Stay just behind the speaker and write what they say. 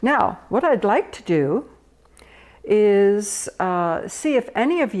Now, what I'd like to do is see if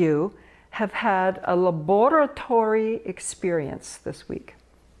any of you have had a laboratory experience this week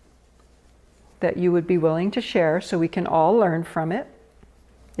that you would be willing to share so we can all learn from it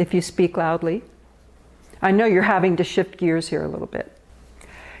if you speak loudly. I know you're having to shift gears here a little bit.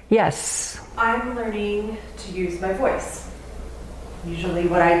 Yes? I'm learning to use my voice. Usually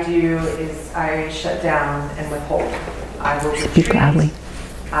what I do is I shut down and withhold. I will retreat. Speak loudly.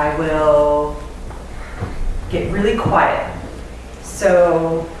 I will get really quiet.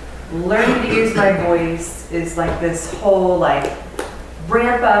 So learning to use my voice is like this whole like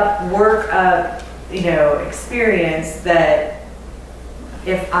ramp up, work up, experience that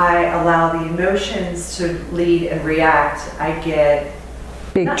if I allow the emotions to lead and react, I get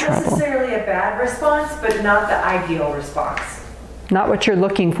big not trouble. Necessarily a bad response, but not the ideal response. Not what you're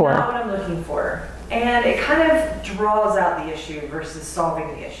looking for. Not what I'm looking for. And it kind of draws out the issue versus solving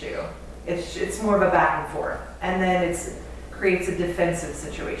the issue. It's more of a back and forth. And then it creates a defensive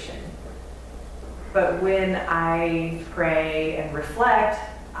situation. But when I pray and reflect,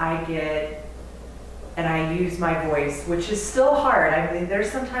 I use my voice, which is still hard. I mean, there's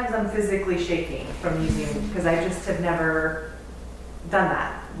sometimes I'm physically shaking from using, because I just have never done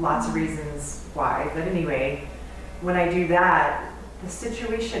that. Lots of reasons why. But anyway, when I do that, the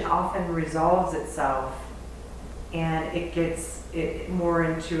situation often resolves itself and it gets more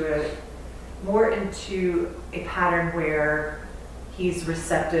into a pattern where he's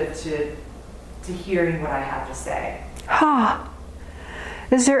receptive to hearing what I have to say.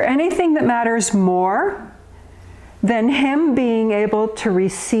 Is there anything that matters more than him being able to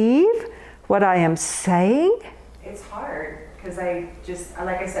receive what I am saying? It's hard because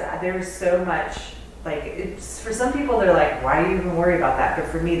like I said, there's so much, for some people they're like, why do you even worry about that? But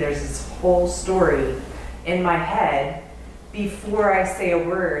for me, there's this whole story in my head before I say a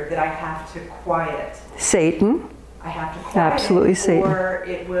word that I have to quiet. Satan. I have to quiet Absolutely it, Satan. or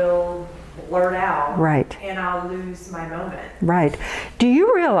it will blurt out. Right. And I'll lose my moment. Right. Do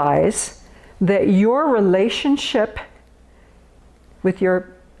you realize that your relationship with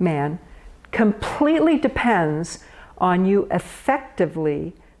your man completely depends on you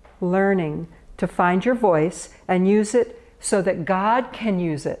effectively learning to find your voice and use it so that God can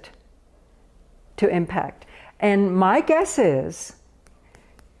use it to impact? And my guess is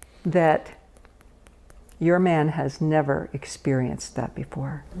that your man has never experienced that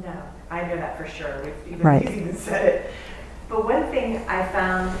before. No, I know that for sure. We've even said it. But one thing I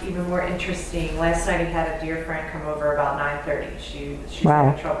found even more interesting, last night he had a dear friend come over about 9:30. She's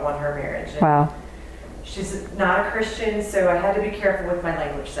having trouble in her marriage. And she's not a Christian, so I had to be careful with my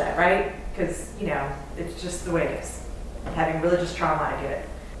language set, right? Because, it's just the way it is. Having religious trauma, I get it.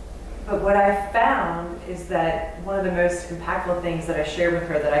 But what I found is that one of the most impactful things that I shared with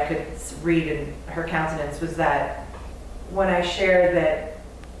her that I could read in her countenance was that when I shared that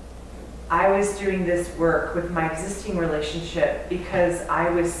I was doing this work with my existing relationship because I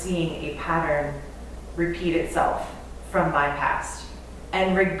was seeing a pattern repeat itself from my past.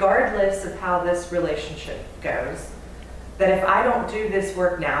 And regardless of how this relationship goes, that if I don't do this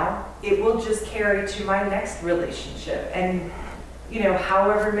work now, it will just carry to my next relationship. And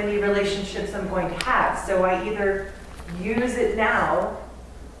however many relationships I'm going to have. So I either use it now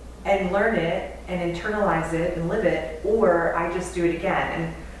and learn it and internalize it and live it, or I just do it again.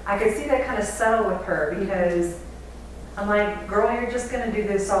 And I could see that kind of settle with her because I'm like, girl, you're just going to do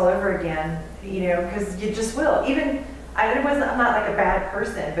this all over again, because you just will. Even, I'm not like a bad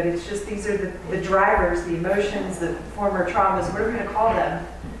person, but it's just these are the drivers, the emotions, the former traumas, whatever we're going to call them.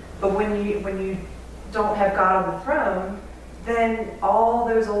 But when you don't have God on the throne, then all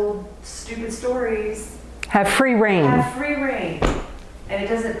those old stupid stories have free reign. And it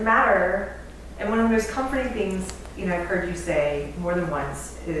doesn't matter. And one of the most comforting things, I've heard you say more than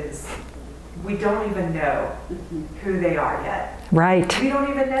once is we don't even know who they are yet. Right. We don't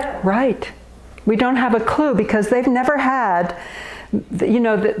even know. Right. We don't have a clue because they've never had,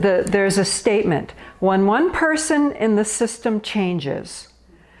 there's a statement, when one person in the system changes,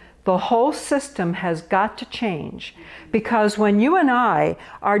 the whole system has got to change, because when you and I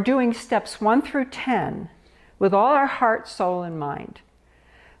are doing steps 1 through 10 with all our heart, soul, and mind,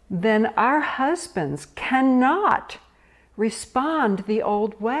 then our husbands cannot respond the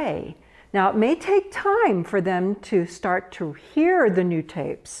old way. Now, it may take time for them to start to hear the new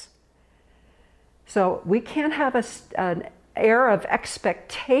tapes. So we can't have an air of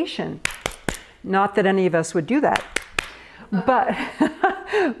expectation, not that any of us would do that.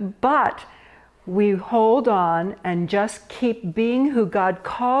 But we hold on and just keep being who God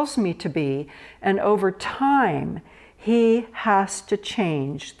calls me to be. And over time, he has to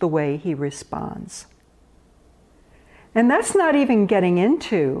change the way he responds. And that's not even getting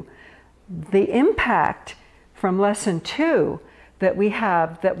into the impact from lesson 2 that we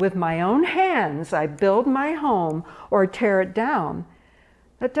have, that with my own hands I build my home or tear it down.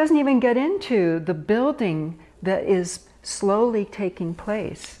 That doesn't even get into the building that is slowly taking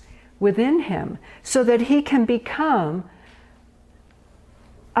place within him so that he can become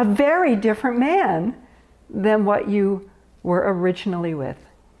a very different man than what you were originally with.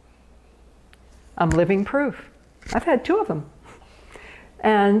 I'm living proof. I've had 2 of them.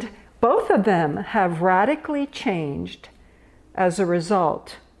 And both of them have radically changed as a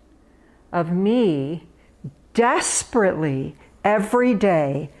result of me desperately every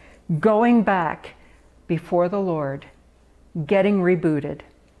day going back before the Lord, getting rebooted.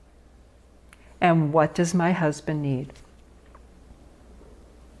 And what does my husband need?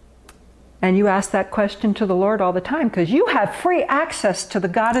 And you ask that question to the Lord all the time because you have free access to the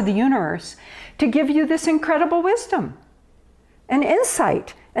God of the universe to give you this incredible wisdom and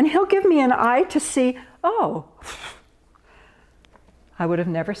insight. And he'll give me an eye to see, oh, I would have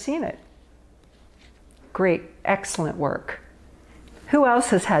never seen it. Great, excellent work. Who else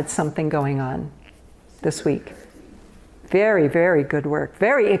has had something going on this week? Very, very good work.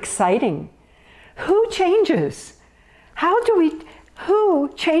 Very exciting. Who changes?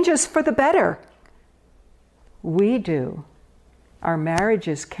 Who changes for the better? We do. Our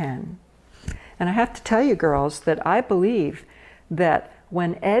marriages can. And I have to tell you, girls, that I believe that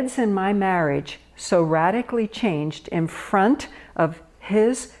when Ed's in my marriage so radically changed in front of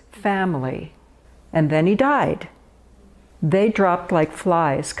his family, and then he died, they dropped like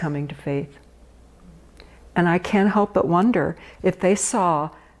flies coming to faith. And I can't help but wonder if they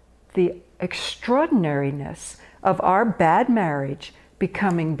saw the extraordinariness of our bad marriage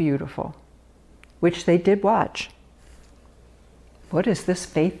becoming beautiful, which they did watch. What is this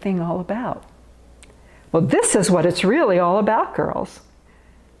faith thing all about? Well, this is what it's really all about, girls,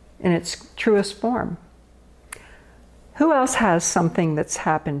 in its truest form. Who else has something that's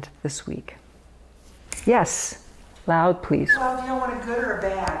happened this week? Yes, loud, please. Well, do you want a good or a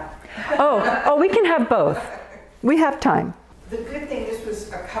bad? Oh, we can have both. We have time. The good thing, this was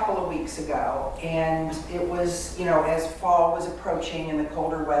a couple of weeks ago, and it was, you know, as fall was approaching and the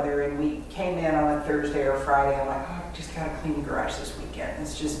colder weather, and we came in on a Thursday or Friday. I'm like, oh, I just got to clean the garage this weekend.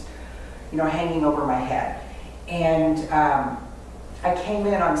 It's just, you know, hanging over my head. And I came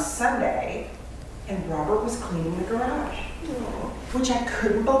in on Sunday, and Robert was cleaning the garage, which I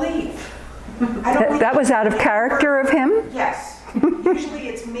couldn't believe. That was out of character of him? Yes. Usually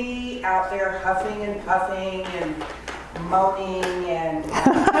it's me out there huffing and puffing and moaning, and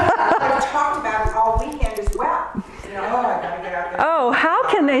I've talked about it all weekend as well. You know, oh, I gotta get out there. Oh, how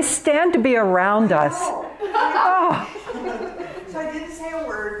can they stand to be around us? Oh. So I didn't say a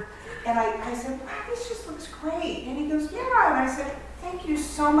word, and I said, wow, this just looks great. And he goes, yeah. And I said, thank you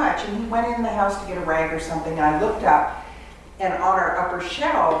so much. And he went in the house to get a rag or something, and I looked up, and on our upper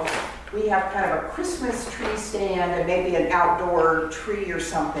shelves, we have kind of a Christmas tree stand and maybe an outdoor tree or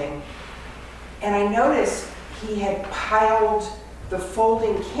something. And I noticed he had piled the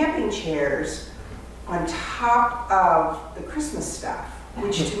folding camping chairs on top of the Christmas stuff,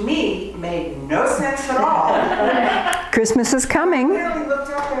 which to me made no sense at all. Christmas is coming. I literally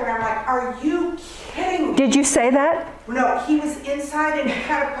looked up there and I'm like, are you kidding me? Did you say that? No, he was inside and he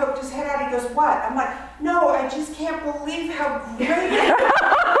kind of poked his head out. He goes, what? I'm like, no, I just can't believe how great it is.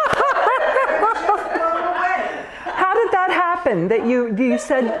 How did that happen? That you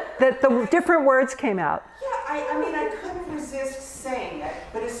said that the different words came out? Yeah, I mean, I couldn't resist saying it,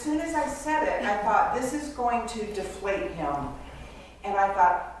 but as soon as I said it, I thought, this is going to deflate him. And I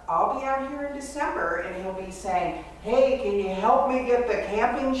thought, I'll be out here in December, and he'll be saying, hey, can you help me get the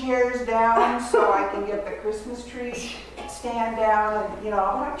camping chairs down so I can get the Christmas tree stand down? And, you know,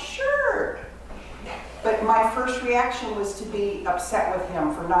 I'm like, sure. But my first reaction was to be upset with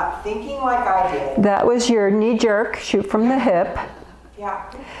him for not thinking like I did. That was your knee-jerk, shoot from the hip.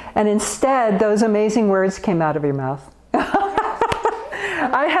 Yeah. And instead, those amazing words came out of your mouth.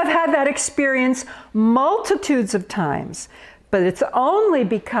 I have had that experience multitudes of times, but it's only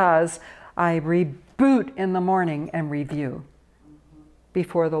because I reboot in the morning and review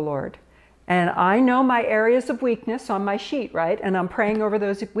before the Lord. And I know my areas of weakness on my sheet, right? And I'm praying over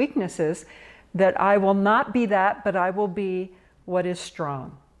those weaknesses, that I will not be that, but I will be what is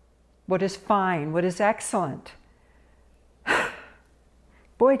strong, what is fine, what is excellent.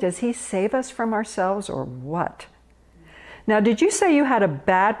 Boy, does he save us from ourselves or what? Now, did you say you had a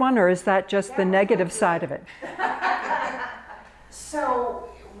bad one, or is that just the negative side of it? So,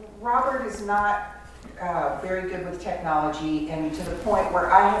 Robert is not very good with technology, and to the point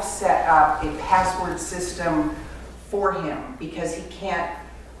where I have set up a password system for him because he can't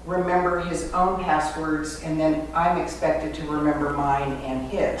remember his own passwords, and then I'm expected to remember mine and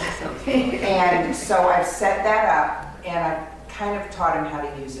his. And so I've set that up, and I've kind of taught him how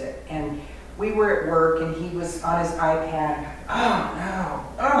to use it. And we were at work, and he was on his iPad. Oh no,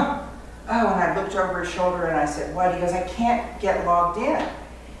 oh, and I looked over his shoulder and I said, what? He goes, I can't get logged in.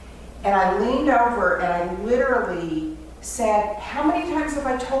 And I leaned over and I literally said, how many times have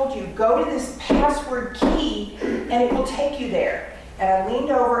I told you, go to this password key and it will take you there. And I leaned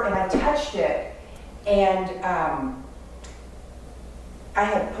over and I touched it, and I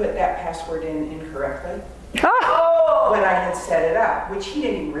had put that password in incorrectly when I had set it up, which he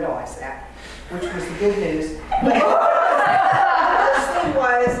didn't even realize that, which was the good news. But the worst thing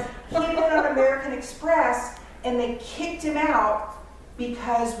was, he had been on American Express and they kicked him out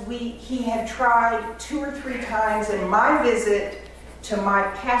because he had tried 2 or 3 times, and my visit to my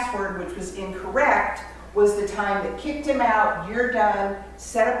password, which was incorrect, was the time that kicked him out. You're done,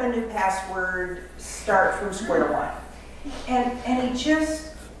 set up a new password, start from square one. And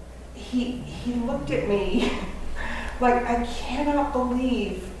he looked at me like, I cannot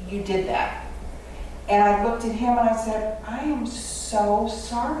believe you did that. And I looked at him and I said, I am so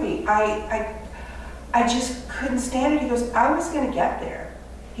sorry. I just couldn't stand it. He goes, I was going to get there.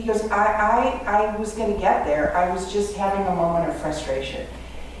 He goes, I was going to get there. I was just having a moment of frustration.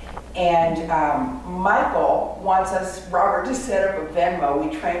 And Michael wants us, Robert, to set up a Venmo.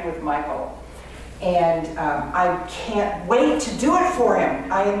 We trained with Michael. And I can't wait to do it for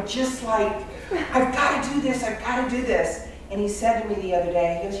him. I am just like, I've got to do this, I've got to do this. And he said to me the other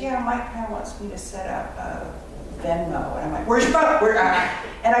day, he goes, yeah, Mike kind of wants me to set up Venmo. And I'm like, where's your phone?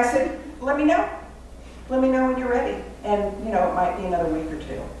 And I said, let me know. Let me know when you're ready. And, you know, it might be another week or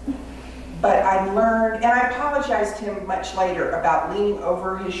 2. But I learned, and I apologized to him much later about leaning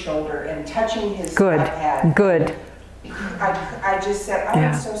over his shoulder and touching his iPad. Good. I just said,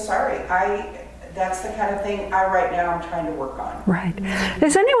 I'm so sorry. That's the kind of thing right now I'm trying to work on. Right.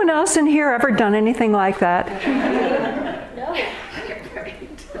 Has anyone else in here ever done anything like that? No.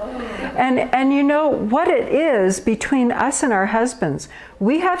 And you know what it is between us and our husbands.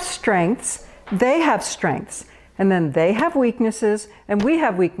 We have strengths, they have strengths, and then they have weaknesses, and we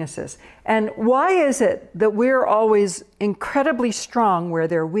have weaknesses. And why is it that we're always incredibly strong where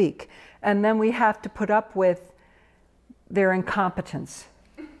they're weak, and then we have to put up with their incompetence?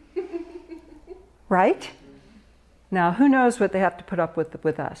 Right? Now, who knows what they have to put up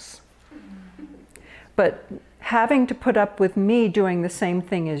with us? But having to put up with me doing the same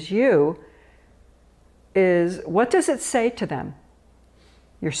thing as you is, what does it say to them?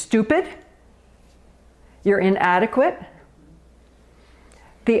 You're stupid? You're inadequate?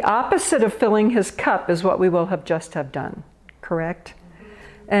 The opposite of filling his cup is what we will have just have done, correct?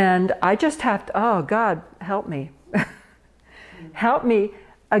 And I just have to, oh God, help me. Help me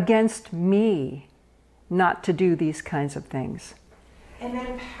against me not to do these kinds of things. And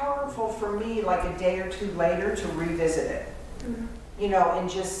then powerful for me, like a day or 2 later, to revisit it. You know, and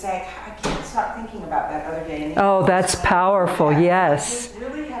just say, I can't stop thinking about that other day. And oh, that's powerful, yes. I just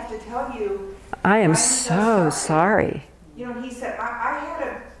really have to tell you, I am so sorry. You know, he said,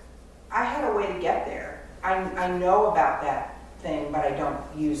 I had a way to get there. I know about that thing, but I don't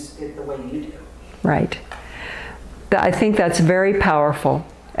use it the way you do. Right. I think that's very powerful.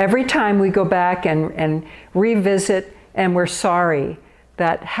 Every time we go back and revisit and we're sorry,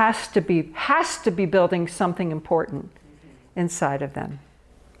 that has to be building something important inside of them.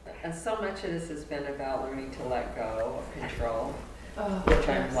 And so much of this has been about learning to let go of control, which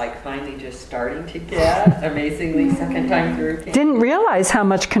I'm like finally just starting to get, amazingly, second time through. Didn't realize how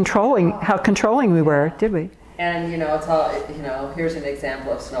controlling we were, did we? And you know, it's all, you know, here's an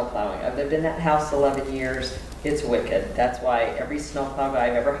example of snow plowing. I've lived in that house 11 years. It's wicked. That's why every snowplow guy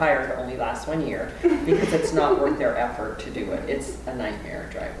I've ever hired only lasts 1 year, because it's not worth their effort to do it. It's a nightmare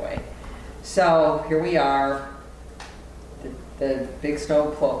driveway. So here we are. The big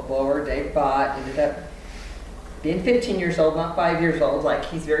snow blower Dave bought ended up being 15 years old, not 5 years old. Like,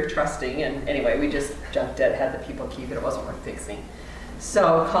 he's very trusting. And anyway, we just jumped it, had the people keep it. It wasn't worth fixing.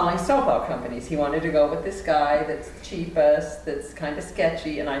 So calling snowplow companies, he wanted to go with this guy that's the cheapest, that's kind of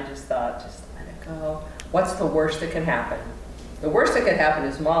sketchy, and I just thought, just let it go. What's the worst that could happen? The worst that could happen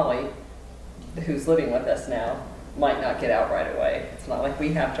is Molly, who's living with us now, might not get out right away. It's not like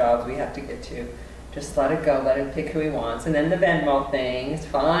we have jobs we have to get to. Just let it go, let him pick who he wants. And then the Venmo thing,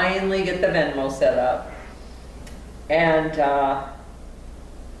 finally get the Venmo set up. And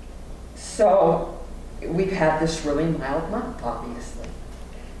so we've had this really mild month, obviously.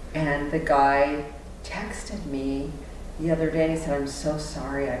 And the guy texted me the other day and he said, I'm so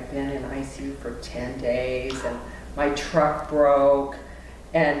sorry, I've been in ICU for 10 days and my truck broke.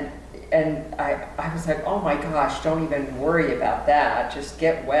 And I was like, oh my gosh, don't even worry about that. Just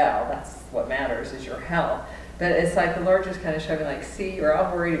get well. That's what matters, is your health. But it's like the Lord just kind of showed me, like, see, you're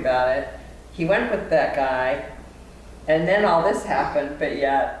all worried about it. He went with that guy, and then all this happened, but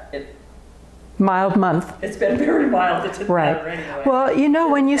yet mild month. It's been very mild. It didn't matter anyway. Well, you know,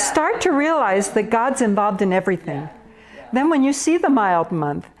 when you start to realize that God's involved in everything, then when you see the mild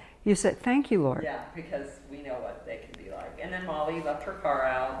month, you say, thank you, Lord. Yeah, because we know what they can be like. And then Molly left her car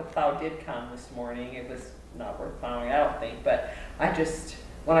out. The plow did come this morning. It was not worth plowing, I don't think. But I just,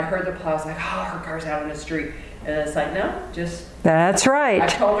 when I heard the plow, I was like, oh, her car's out in the street. And it's like, no, just... That's right. I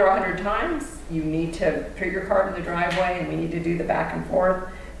told her 100 times, you need to put your car in the driveway, and we need to do the back and forth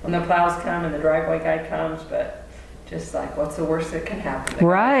when the plows come and the driveway guy comes. But just like, what's the worst that can happen? The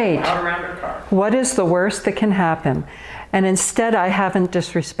right. Out around her car. What is the worst that can happen? And instead, I haven't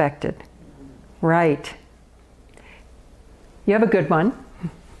disrespected. Right. You have a good one.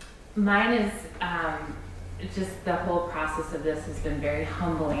 Mine is just the whole process of this has been very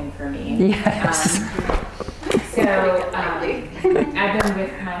humbling for me. Yes. I've been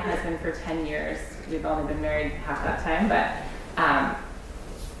with my husband for 10 years. We've only been married half that time, but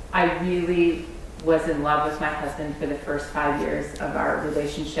I really was in love with my husband for the first 5 years of our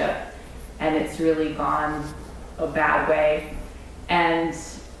relationship, and it's really gone a bad way. And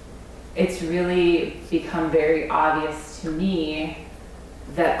it's really become very obvious to me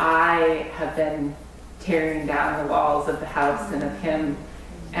that I have been tearing down the walls of the house and of him.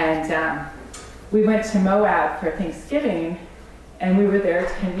 And we went to Moab for Thanksgiving, and we were there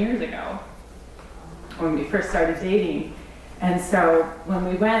 10 years ago when we first started dating. And so when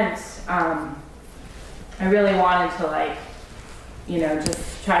we went, I really wanted to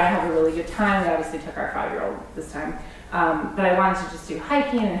just try to have a really good time. We obviously took our 5-year-old this time. But I wanted to just do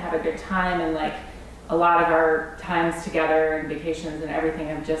hiking and have a good time, and a lot of our times together and vacations and everything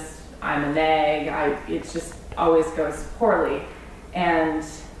I'm a nag. It just always goes poorly. And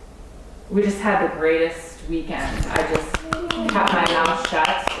we just had the greatest weekend. I just kept my mouth shut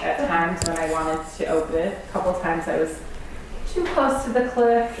at times when I wanted to open it. A couple times I was too close to the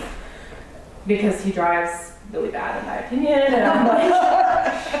cliff because he drives really bad in my opinion. And I'm like,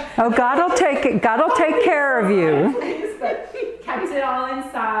 oh, God'll take care of you. But kept it all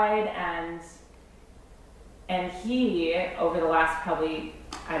inside, and he, over the last probably,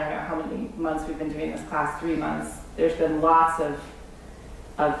 I don't know how many months we've been doing this class, 3 months, there's been lots of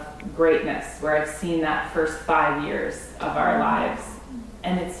greatness where I've seen that first 5 years of our lives,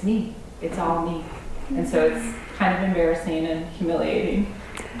 and it's me. It's all me. And so it's kind of embarrassing and humiliating.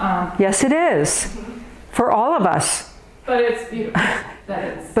 Yes, it is. For all of us. But it's beautiful.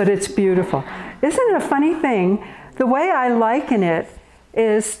 But it's beautiful. Isn't it a funny thing? The way I liken it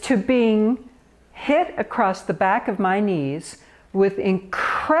is to being hit across the back of my knees with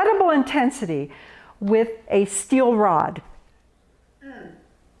incredible intensity with a steel rod.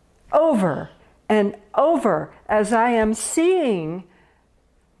 Over and over, as I am seeing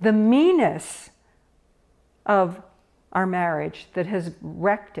the meanness of our marriage that has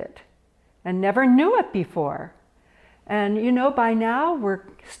wrecked it and never knew it before. And you know, by now we're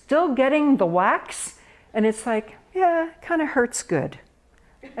still getting the whacks, and it's like, yeah, it kind of hurts good.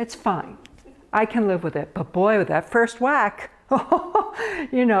 It's fine. I can live with it. But boy, with that first whack,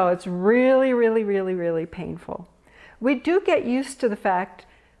 you know, it's really, really, really, really painful. We do get used to the fact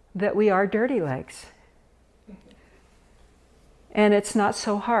that we are dirty legs. And it's not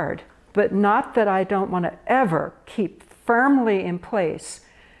so hard. But not that I don't want to ever keep firmly in place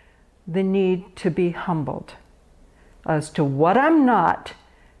the need to be humbled as to what I'm not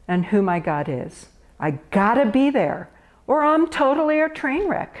and who my God is. I gotta be there, or I'm totally a train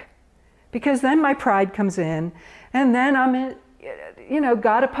wreck. Because then my pride comes in, and then I'm in, you know,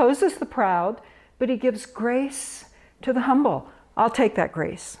 God opposes the proud, but he gives grace to the humble. I'll take that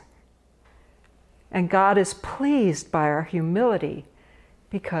grace. And God is pleased by our humility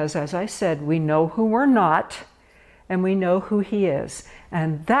because, as I said, we know who we're not and we know who he is.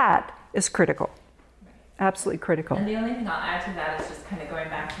 And that is critical. Absolutely critical. And the only thing I'll add to that is just kind of going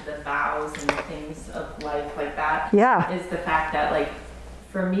back to the vows and the things of life like that. Yeah. Is the fact that, like,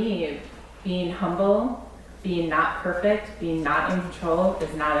 for me, being humble, being not perfect, being not in control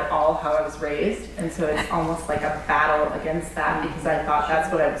is not at all how I was raised. And so it's almost like a battle against that because I thought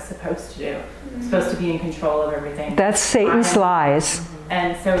that's what I was supposed to do. I'm supposed to be in control of everything. That's Satan's lies.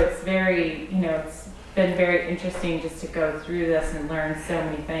 And so it's very, you know, it's been very interesting just to go through this and learn so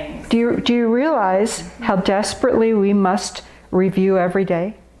many things. Do you realize how desperately we must review every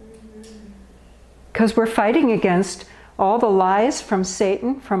day? Because we're fighting against all the lies from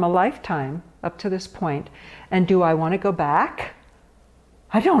Satan from a lifetime up to this point. And do I want to go back?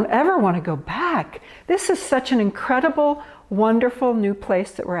 I don't ever want to go back. This is such an incredible, wonderful new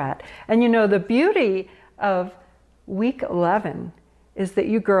place that we're at. And you know, the beauty of week 11 is that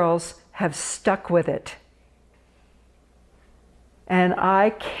you girls have stuck with it. And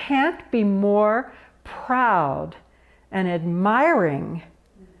I can't be more proud and admiring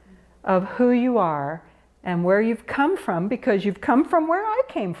of who you are and where you've come from, because you've come from where I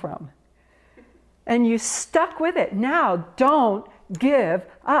came from. And you stuck with it. Now, don't give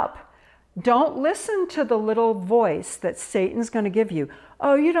up. Don't listen to the little voice that Satan's going to give you.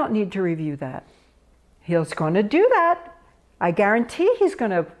 Oh, you don't need to review that. He's going to do that. I guarantee he's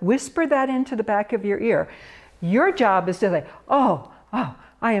going to whisper that into the back of your ear. Your job is to say, oh,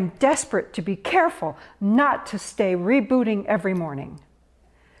 I am desperate to be careful not to stay rebooting every morning.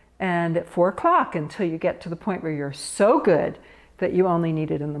 And at 4 o'clock until you get to the point where you're so good that you only need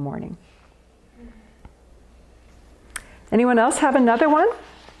it in the morning. Anyone else have another one?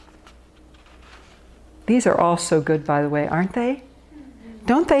 These are all so good, by the way, aren't they?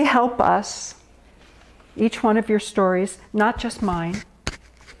 Don't they help us? Each one of your stories, not just mine.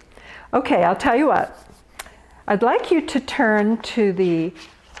 Okay, I'll tell you what. I'd like you to turn to the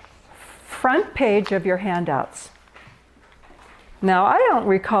front page of your handouts. Now, I don't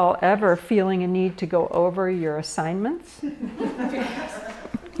recall ever feeling a need to go over your assignments.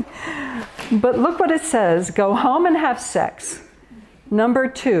 But look what it says. Go home and have sex. Number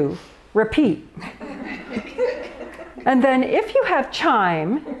 2, repeat. And then if you have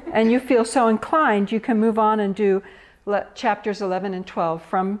time and you feel so inclined, you can move on and do chapters 11 and 12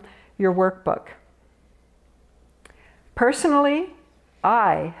 from your workbook. Personally,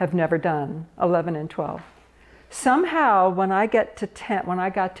 I have never done 11 and 12. Somehow, when I got to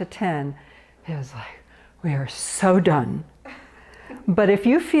 10, it was like, we are so done. But if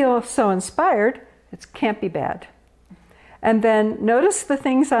you feel so inspired, it can't be bad. And then notice the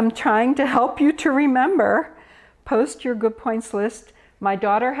things I'm trying to help you to remember. Post your good points list. My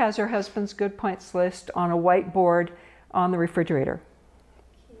daughter has her husband's good points list on a whiteboard on the refrigerator.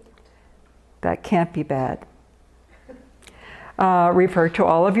 That can't be bad. Refer to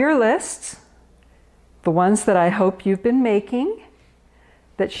all of your lists, the ones that I hope you've been making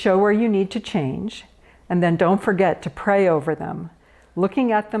that show where you need to change, and then don't forget to pray over them.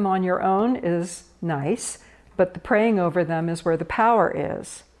 Looking at them on your own is nice, but the praying over them is where the power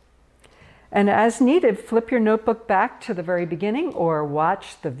is. And as needed, flip your notebook back to the very beginning, or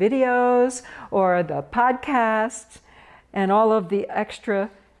watch the videos or the podcasts and all of the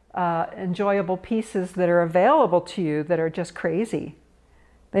extra enjoyable pieces that are available to you that are just crazy.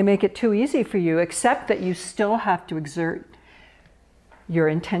 They make it too easy for you, except that you still have to exert your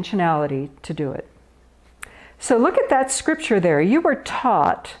intentionality to do it. So look at that scripture there. You were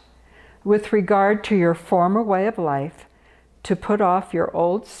taught, with regard to your former way of life, to put off your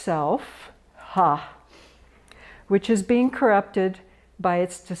old self, which is being corrupted by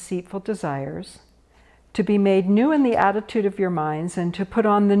its deceitful desires, to be made new in the attitude of your minds, and to put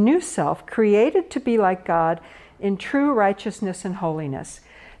on the new self, created to be like God in true righteousness and holiness.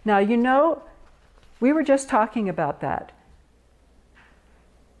 Now, you know, we were just talking about that.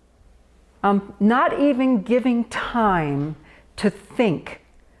 Not even giving time to think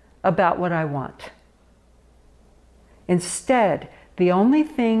about what I want. Instead, the only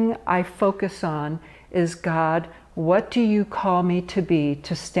thing I focus on is, God, what do you call me to be,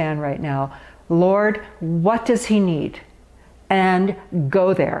 to stand right now? Lord, what does he need? And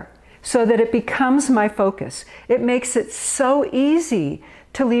go there, so that it becomes my focus. It makes it so easy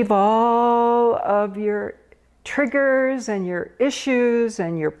to leave all of your triggers and your issues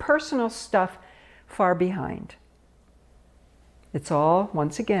and your personal stuff far behind. It's all,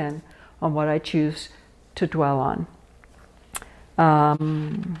 once again, on what I choose to dwell on.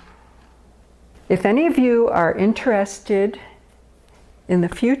 If any of you are interested in the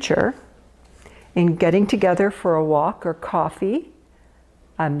future in getting together for a walk or coffee,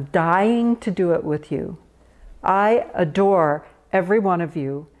 I'm dying to do it with you. I adore every one of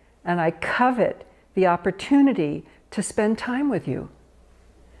you, and I covet the opportunity to spend time with you.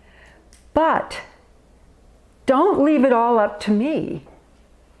 But don't leave it all up to me.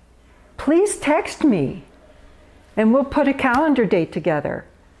 Please text me, and we'll put a calendar date together.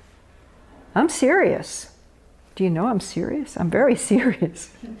 I'm serious. Do you know I'm serious? I'm very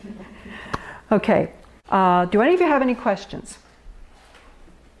serious. Okay, do any of you have any questions?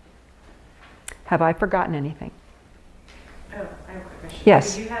 Have I forgotten anything? Oh, I have a quick question.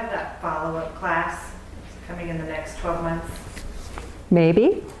 Yes. Do you have that follow-up class coming in the next 12 months?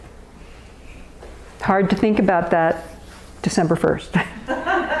 Maybe. Hard to think about that December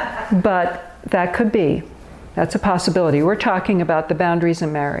 1st. But that could be. That's a possibility. We're talking about the boundaries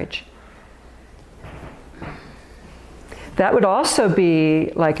in marriage. That would also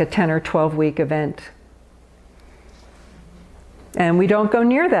be like a 10 or 12 week event. And we don't go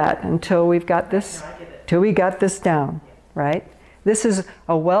near that until we've got this, till we got this down, right? This is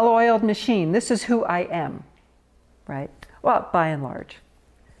a well-oiled machine. This is who I am, right? Well, by and large,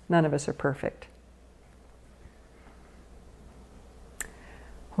 none of us are perfect.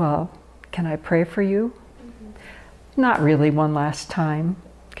 Well, can I pray for you? Not really one last time,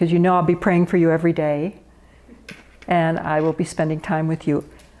 because you know I'll be praying for you every day, and I will be spending time with you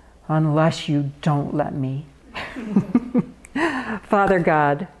unless you don't let me. Father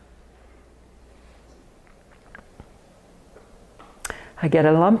God, I get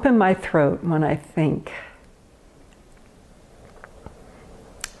a lump in my throat when I think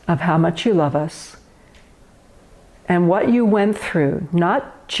of how much you love us and what you went through,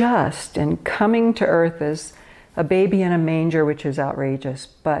 not just in coming to earth as a baby in a manger, which is outrageous,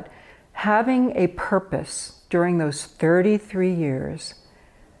 but having a purpose during those 33 years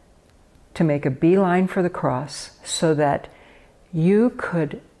to make a beeline for the cross so that you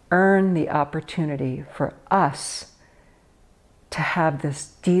could earn the opportunity for us to have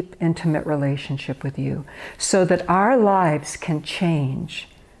this deep, intimate relationship with you so that our lives can change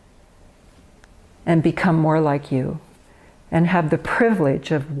and become more like you and have the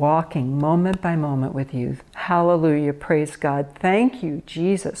privilege of walking moment by moment with you. Hallelujah, praise God. Thank you,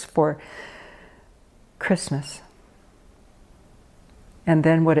 Jesus, for Christmas. And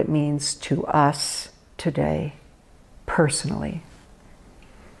then what it means to us today, personally.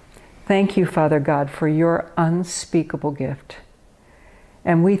 Thank you, Father God, for your unspeakable gift.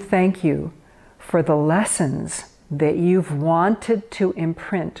 And we thank you for the lessons that you've wanted to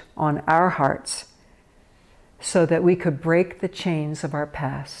imprint on our hearts so that we could break the chains of our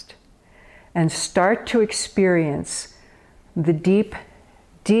past and start to experience the deep,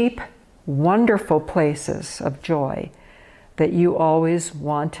 deep, wonderful places of joy that you always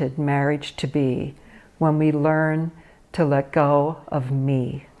wanted marriage to be when we learn to let go of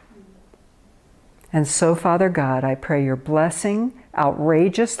me. And so, Father God, I pray your blessing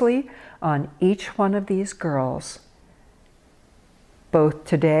outrageously on each one of these girls, both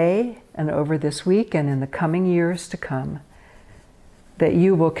today and over this week and in the coming years to come, that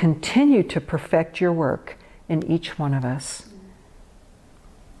you will continue to perfect your work in each one of us.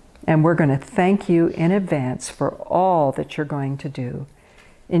 And we're going to thank you in advance for all that you're going to do.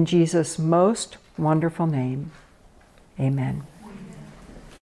 In Jesus' most wonderful name, amen.